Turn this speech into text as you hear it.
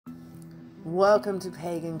Welcome to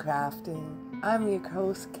Pagan Crafting. I'm your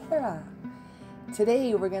host, Kara.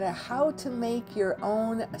 Today we're going to how to make your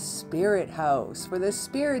own spirit house for the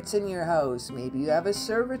spirits in your house. Maybe you have a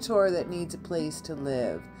servitor that needs a place to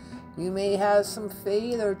live. You may have some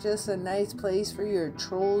fae or just a nice place for your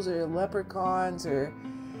trolls or leprechauns or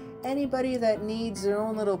anybody that needs their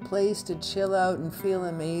own little place to chill out and feel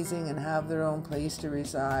amazing and have their own place to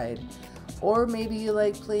reside. Or maybe you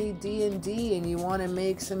like play D&D and you want to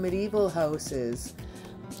make some medieval houses.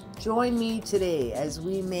 Join me today as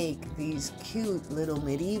we make these cute little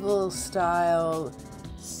medieval style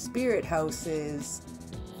spirit houses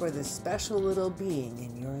for the special little being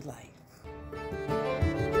in your life.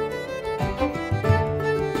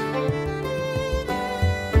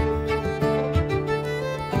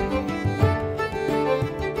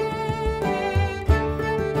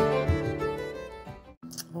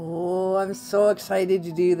 I'm so excited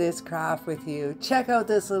to do this craft with you. Check out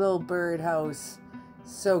this little birdhouse.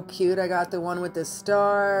 So cute. I got the one with the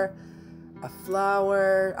star, a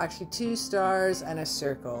flower, actually 2 stars, and a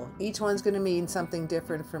circle. Each one's going to mean something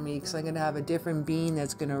different for me because I'm going to have a different being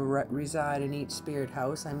that's going to reside in each spirit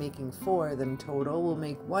house. I'm making 4 of them total. We'll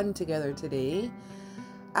make 1 together today.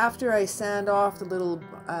 After I sand off the little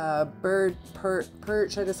bird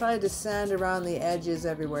perch, I decided to sand around the edges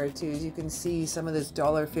everywhere too. As you can see, some of this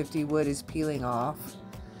 $1.50 wood is peeling off.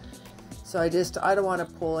 So I don't want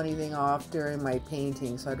to pull anything off during my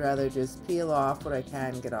painting, so I'd rather just peel off what I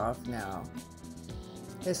can get off now.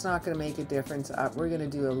 It's not going to make a difference. We're going to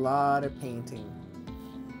do a lot of painting.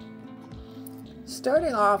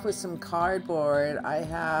 Starting off with some cardboard, I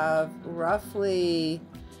have roughly...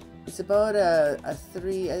 it's about a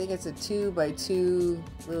 3, I think it's a 2 by 2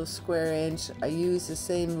 little square inch. I use the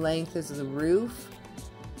same length as the roof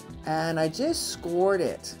and I just scored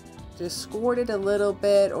it. Just scored it a little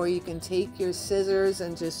bit, or you can take your scissors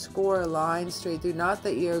and just score a line straight through. Not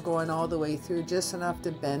that you're going all the way through, just enough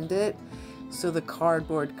to bend it so the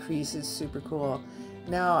cardboard crease is super cool.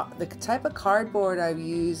 Now, the type of cardboard I've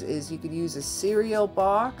used is you could use a cereal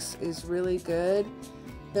box, is really good.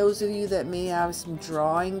 Those of you that may have some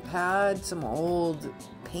drawing pads, some old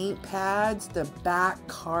paint pads, the back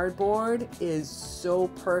cardboard is so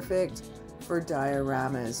perfect for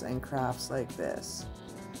dioramas and crafts like this.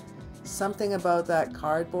 Something about that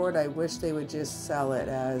cardboard, I wish they would just sell it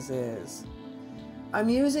as is. I'm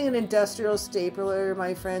using an industrial stapler,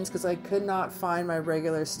 my friends, because I could not find my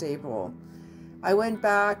regular staple. I went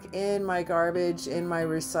back in my garbage, in my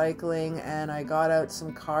recycling, and I got out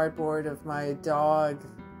some cardboard of my dog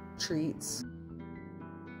treats.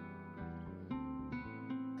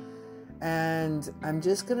 And I'm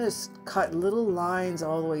just going to cut little lines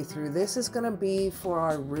all the way through. This is going to be for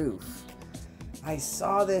our roof. I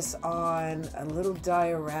saw this on a little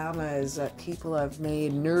dioramas that people have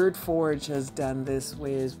made. Nerd Forge has done this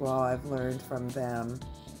way as well. I've learned from them.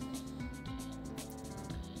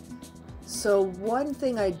 So one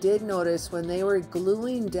thing I did notice when they were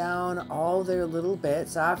gluing down all their little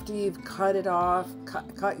bits, after you've cut it off,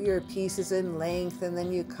 cut your pieces in length, and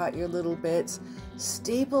then you cut your little bits,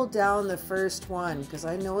 staple down the first one, because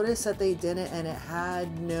I noticed that they didn't and it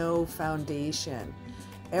had no foundation.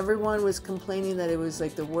 Everyone was complaining that it was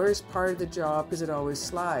like the worst part of the job because it always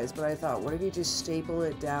slides, but I thought, what if you just staple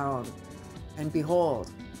it down? And behold,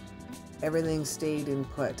 everything stayed in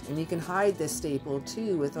put. And you can hide this staple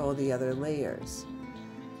too with all the other layers.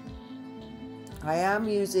 I am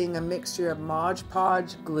using a mixture of Mod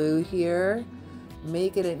Podge glue here,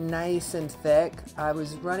 making it nice and thick. I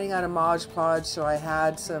was running out of Mod Podge, so I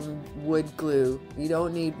had some wood glue. You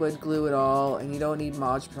don't need wood glue at all, and you don't need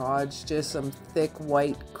Mod Podge, just some thick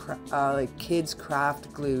white like kids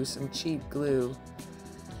craft glue, some cheap glue.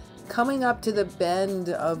 Coming up to the bend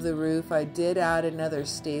of the roof, I did add another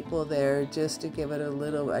staple there just to give it a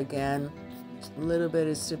little, again, a little bit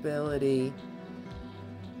of stability.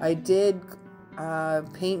 I did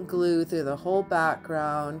paint glue through the whole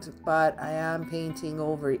background, but I am painting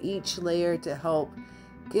over each layer to help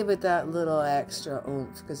give it that little extra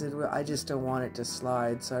oomph because I just don't want it to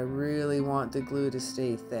slide, so I really want the glue to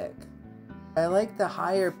stay thick. I like the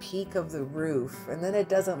higher peak of the roof, and then it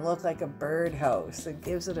doesn't look like a birdhouse. It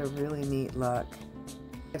gives it a really neat look.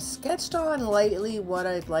 I've sketched on lightly what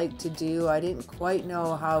I'd like to do. I didn't quite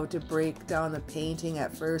know how to break down the painting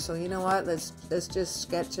at first, so you know what? Let's just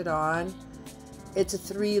sketch it on. It's a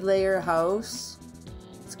 3-layer house.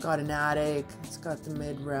 It's got an attic. It's got the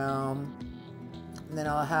mid-realm, and then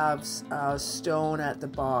I'll have stone at the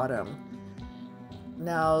bottom.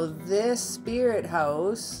 Now this spirit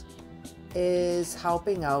house is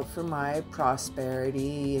helping out for my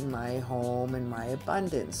prosperity in my home and my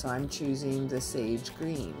abundance. So I'm choosing the sage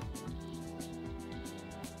green.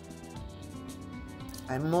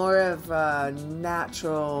 I'm more of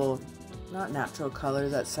natural, not natural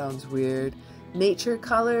colors, that sounds weird. Nature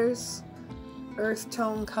colors, earth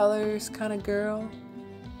tone colors kind of girl.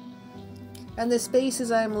 And the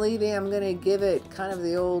spaces I'm leaving, I'm going to give it kind of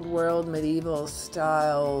the old world medieval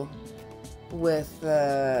style with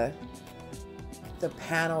the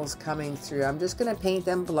panels coming through. I'm just going to paint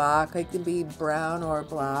them black. It can be brown or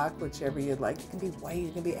black, whichever you'd like. It can be white,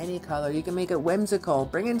 it can be any color. You can make it whimsical.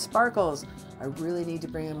 Bring in sparkles. I really need to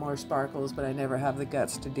bring in more sparkles, but I never have the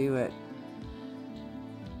guts to do it.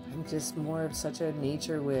 I'm just more of such a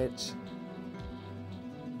nature witch.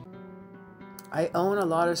 I own a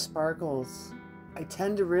lot of sparkles. I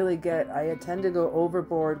tend to go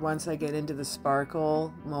overboard once I get into the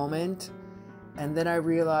sparkle moment. And then I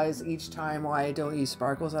realize each time why I don't use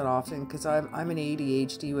sparkles that often, because I'm an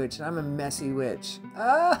ADHD witch and I'm a messy witch.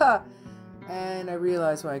 And I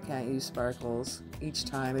realize why I can't use sparkles each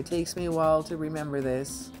time. It takes me a while to remember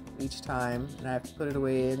this each time, and I have to put it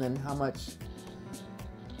away, and then how much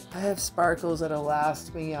I have sparkles that'll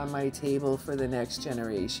last me on my table for the next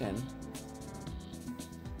generation.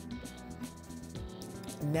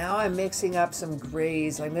 Now I'm mixing up some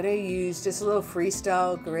grays. I'm going to use just a little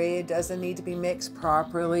freestyle gray. It doesn't need to be mixed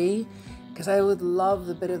properly because I would love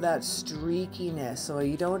a bit of that streakiness. So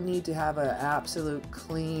you don't need to have an absolute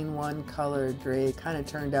clean one color gray. It kind of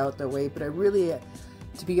turned out that way, but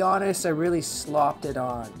to be honest, I really slopped it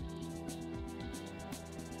on.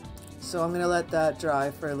 So I'm going to let that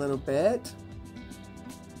dry for a little bit.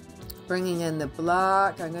 Bringing in the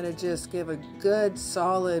black, I'm going to just give a good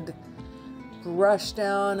solid brush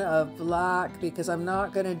down of black because I'm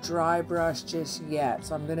not going to dry brush just yet.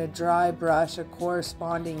 So I'm going to dry brush a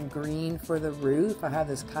corresponding green for the roof. I have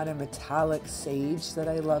this kind of metallic sage that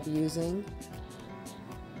I love using.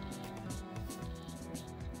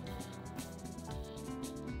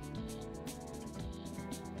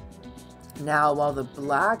 Now while the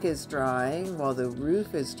black is drying, while the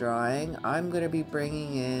roof is drying, I'm going to be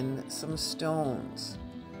bringing in some stones.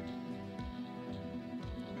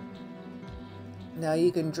 Now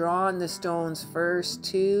you can draw on the stones first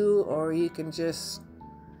too, or you can just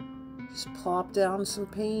plop down some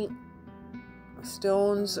paint.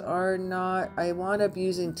 Stones are not, I wound up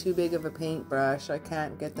using too big of a paintbrush. I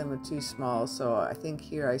can't get them too small, so I think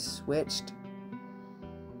here I switched.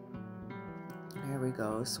 There we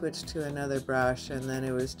go, switched to another brush, and then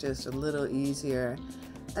it was just a little easier.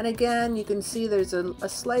 And again, you can see there's a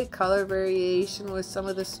slight color variation with some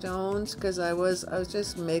of the stones because I was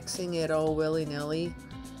just mixing it all willy-nilly,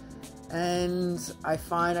 and I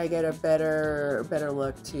find I get a better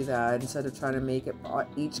look to that instead of trying to make it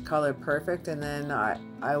each color perfect, and then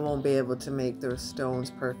I won't be able to make the stones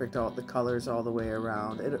perfect, all the colors all the way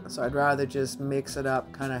around. So I'd rather just mix it up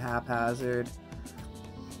kind of haphazard.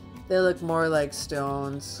 They look more like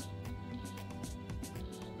stones.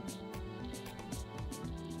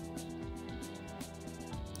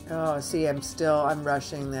 Oh, see, I'm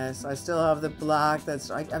rushing this. I still have the black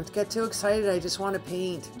I get too excited. I just want to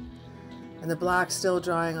paint. And the black's still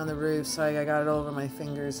drying on the roof, so I got it over my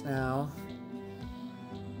fingers now.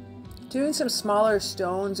 Doing some smaller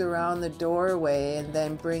stones around the doorway and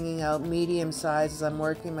then bringing out medium sizes. I'm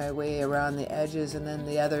working my way around the edges, and then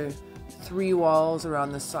the other 3 walls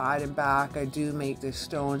around the side and back, I do make the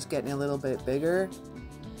stones getting a little bit bigger.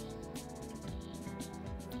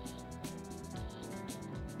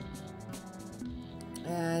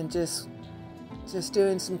 And just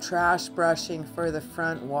doing some trash brushing for the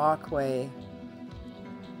front walkway.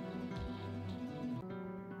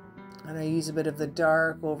 And I use a bit of the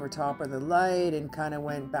dark over top of the light and kind of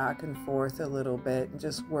went back and forth a little bit and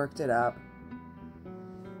just worked it up.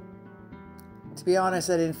 To be honest,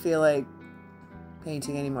 I didn't feel like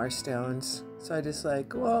painting any more stones. So I just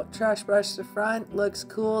like, well, trash brush the front, looks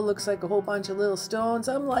cool, looks like a whole bunch of little stones.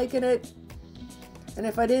 I'm liking it. And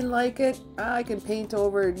if I didn't like it, I can paint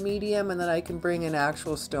over it medium, and then I can bring in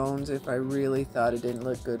actual stones if I really thought it didn't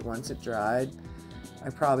look good once it dried. I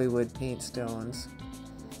probably would paint stones.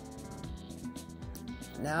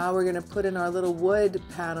 Now we're going to put in our little wood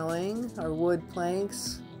paneling, our wood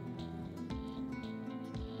planks.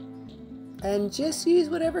 And just use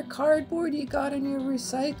whatever cardboard you got in your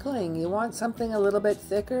recycling. You want something a little bit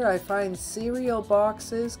thicker? I find cereal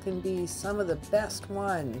boxes can be some of the best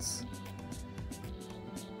ones.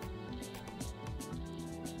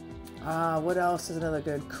 What else is another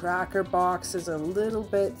good? Cracker box is a little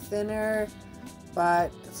bit thinner,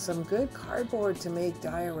 but some good cardboard to make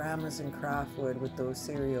dioramas and craft wood with those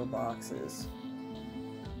cereal boxes.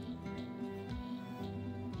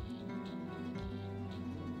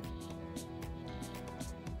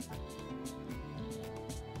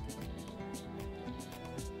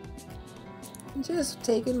 just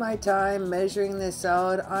taking my time measuring this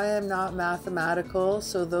out. I am not mathematical,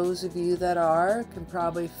 so those of you that are can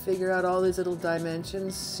probably figure out all these little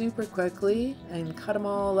dimensions super quickly and cut them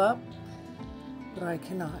all up, but I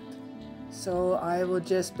cannot. So I will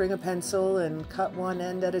just bring a pencil and cut one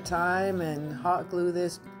end at a time and hot glue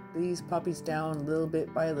these puppies down little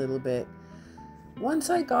bit by little bit. Once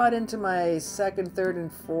I got into my second, third,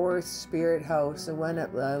 and fourth spirit house, it went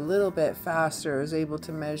up a little bit faster. I was able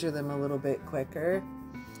to measure them a little bit quicker.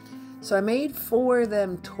 So I made 4 of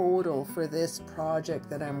them total for this project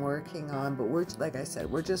that I'm working on, but like I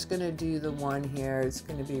said, we're just going to do the one here. It's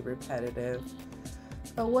going to be repetitive.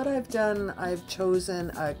 But what I've done, I've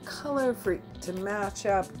chosen a color to match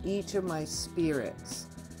up each of my spirits.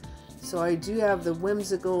 So I do have the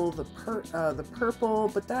whimsical, the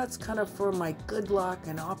purple, but that's kind of for my good luck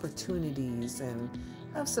and opportunities, and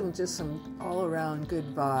have some all around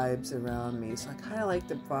good vibes around me. So I kind of like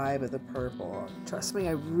the vibe of the purple. Trust me,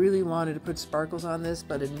 I really wanted to put sparkles on this,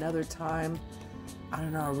 but another time, I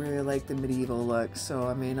don't know, I really like the medieval look, so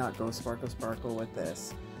I may not go sparkle with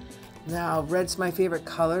this. Now, red's my favorite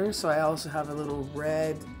color, so I also have a little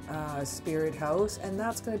red spirit house, and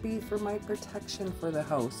that's going to be for my protection for the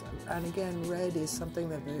house. And again, red is something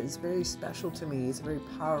that is very special to me. It's a very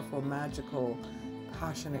powerful, magical,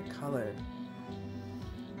 passionate color.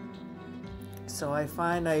 So I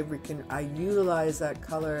find I utilize that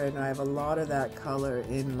color, and I have a lot of that color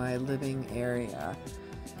in my living area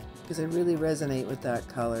because I really resonate with that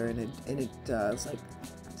color, and it's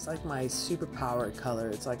like my superpower color.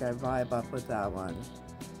 It's like I vibe up with that one.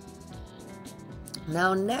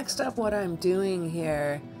 Now, next up, what I'm doing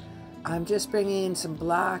here, I'm just bringing in some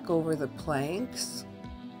black over the planks.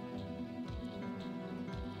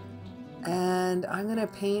 And I'm going to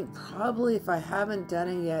paint, probably, if I haven't done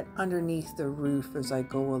it yet, underneath the roof as I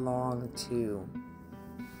go along too.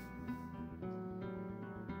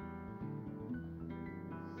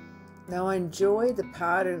 Now I enjoy the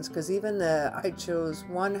patterns because I chose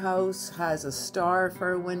one house has a star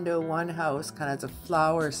for a window, one house kind of has a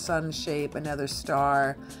flower sun shape, another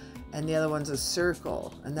star, and the other one's a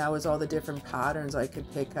circle. And that was all the different patterns I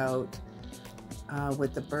could pick out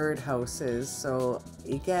with the birdhouses. So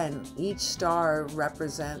again, each star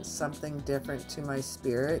represents something different to my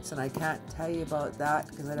spirits, and I can't tell you about that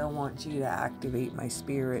because I don't want you to activate my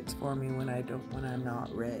spirits for me when I'm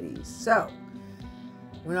not ready. So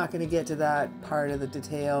we're not going to get to that part of the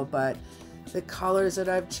detail, but the colors that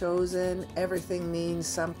I've chosen, everything means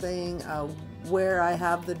something. Where I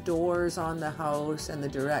have the doors on the house and the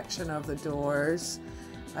direction of the doors,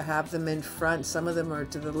 I have them in front. Some of them are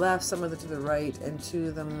to the left, some of them to the right, and 2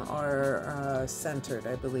 of them are centered,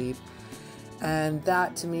 I believe. And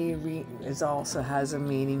that to me also has a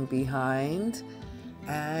meaning behind.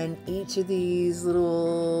 And each of these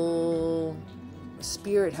little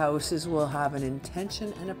spirit houses will have an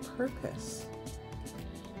intention and a purpose.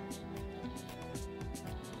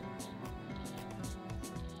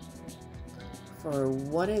 For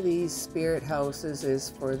one of these spirit houses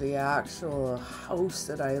is for the actual house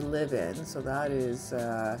that I live in, so that is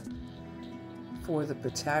for the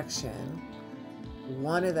protection.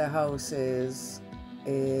 One of the houses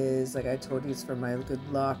is, like I told you, it's for my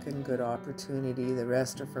good luck and good opportunity. The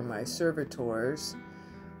rest are for my servitors.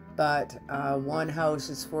 But one house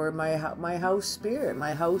is for my house spirit,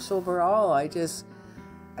 my house overall. I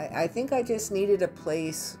think I just needed a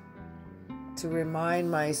place to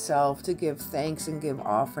remind myself to give thanks and give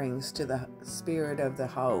offerings to the spirit of the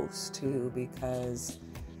house too, because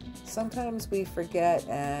sometimes we forget,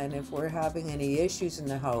 and if we're having any issues in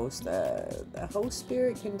the house, the house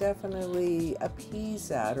spirit can definitely appease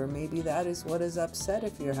that, or maybe that is what is upset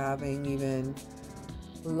if you're having even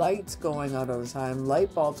lights going out all the time,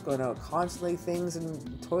 light bulbs going out constantly, things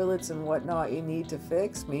and toilets and whatnot you need to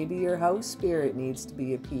fix. Maybe your house spirit needs to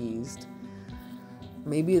be appeased.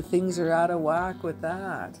 Maybe things are out of whack with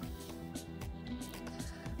that.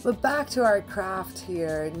 But back to our craft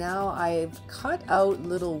here. Now I've cut out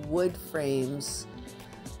little wood frames,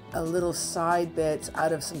 little side bits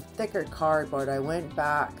out of some thicker cardboard. I went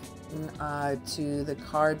back to the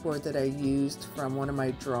cardboard that I used from one of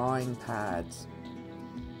my drawing pads.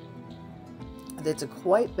 It's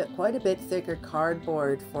quite a bit thicker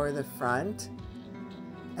cardboard for the front,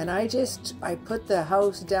 and I put the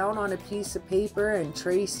house down on a piece of paper and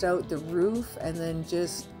traced out the roof, and then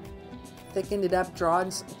just thickened it up,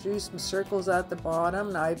 drew some circles at the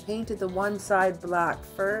bottom. Now I painted the one side black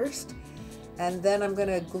first, and then I'm going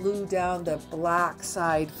to glue down the black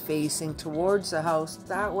side facing towards the house.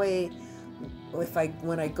 That way,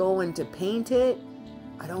 when I go in to paint it,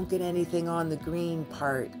 I don't get anything on the green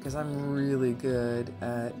part, because I'm really good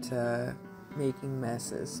at making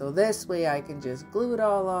messes. So this way I can just glue it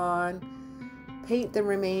all on, paint the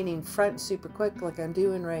remaining front super quick like I'm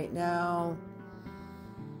doing right now,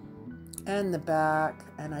 and the back,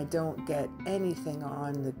 and I don't get anything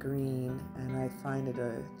on the green, and I find it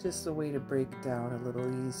just a way to break it down a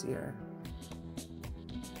little easier.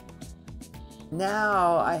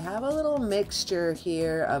 Now I have a little mixture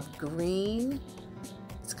here of green.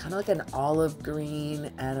 It's kind of like an olive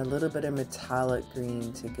green and a little bit of metallic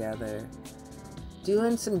green together.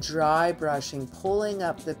 Doing some dry brushing, pulling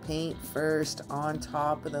up the paint first on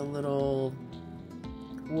top of the little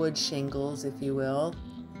wood shingles, if you will.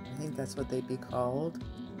 I think that's what they'd be called.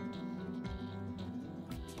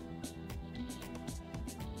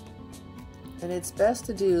 And it's best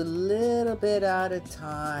to do a little bit at a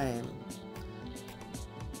time,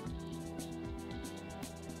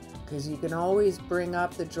 because you can always bring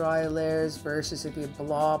up the dry layers versus if you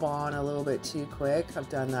blob on a little bit too quick. I've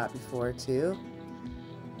done that before too.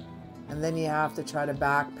 And then you have to try to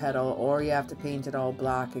backpedal, or you have to paint it all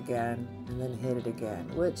black again and then hit it again,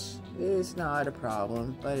 which is not a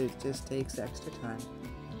problem, but it just takes extra time.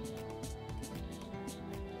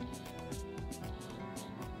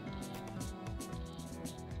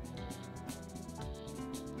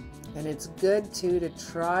 And it's good too to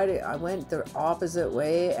try to, I went the opposite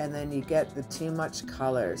way and then you get the too much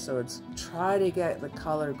color. So it's try to get the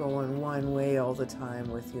color going one way all the time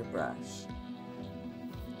with your brush.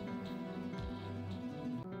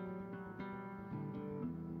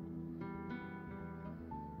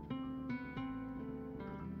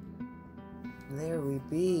 There we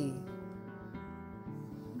be.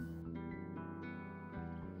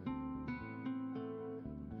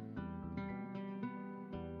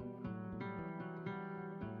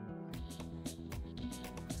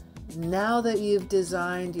 Now that you've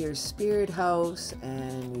designed your spirit house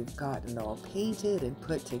and you've gotten it all painted and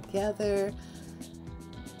put together,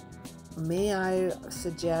 may I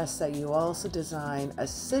suggest that you also design a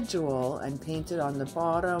sigil and paint it on the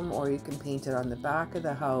bottom, or you can paint it on the back of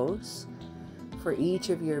the house for each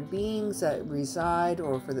of your beings that reside,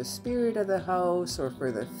 or for the spirit of the house, or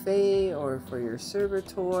for the Fae, or for your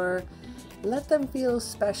servitor. Let them feel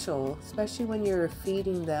special, especially when you're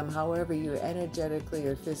feeding them however you energetically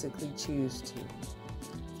or physically choose to.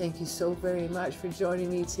 Thank you so very much for joining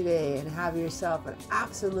me today, and have yourself an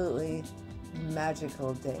absolutely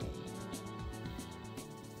magical day.